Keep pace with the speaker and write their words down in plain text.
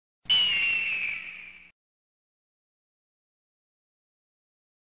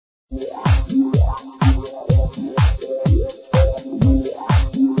The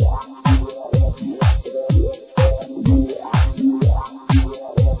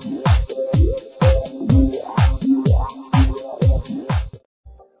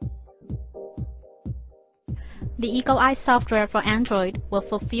EagleEyes software for Android will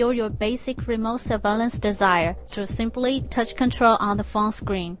fulfill your basic remote surveillance desire through simply touch control on the phone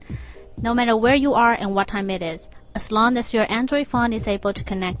screen. No matter where you are and what time it is, as long as your Android phone is able to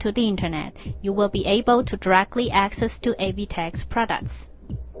connect to the internet, you will be able to directly access to AVTech's products.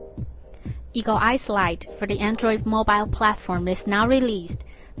 EagleEyes Lite for the Android mobile platform is now released.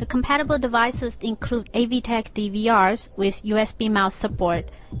 The compatible devices include AVTech DVRs with USB mouse support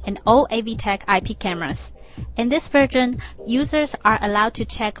and all AVTech IP cameras. In this version, users are allowed to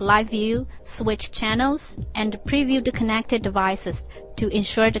check live view, switch channels, and preview the connected devices to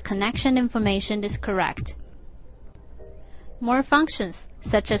ensure the connection information is correct. More functions,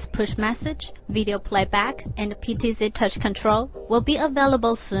 such as push message, video playback, and PTZ touch control, will be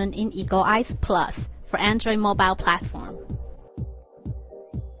available soon in EagleEyes Plus for Android mobile platform.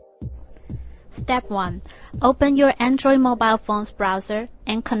 Step 1. Open your Android mobile phone's browser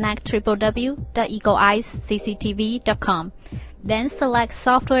and connect www.eagleeyescctv.com. Then select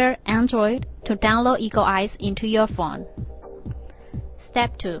Software Android to download EagleEyes into your phone.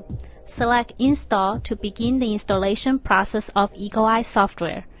 Step 2. Select Install to begin the installation process of EagleEyes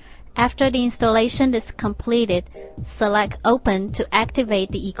software. After the installation is completed, select Open to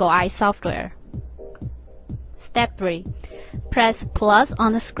activate the EagleEyes software. Step 3. Press plus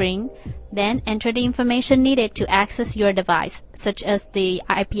on the screen, then enter the information needed to access your device, such as the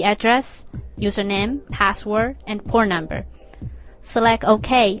IP address, username, password, and port number. Select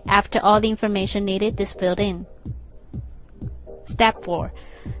OK after all the information needed is filled in. Step 4.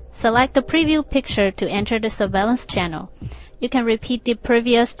 Select the preview picture to enter the surveillance channel. You can repeat the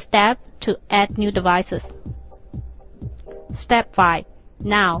previous step to add new devices. Step 5.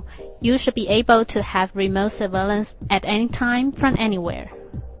 Now, you should be able to have remote surveillance at any time from anywhere.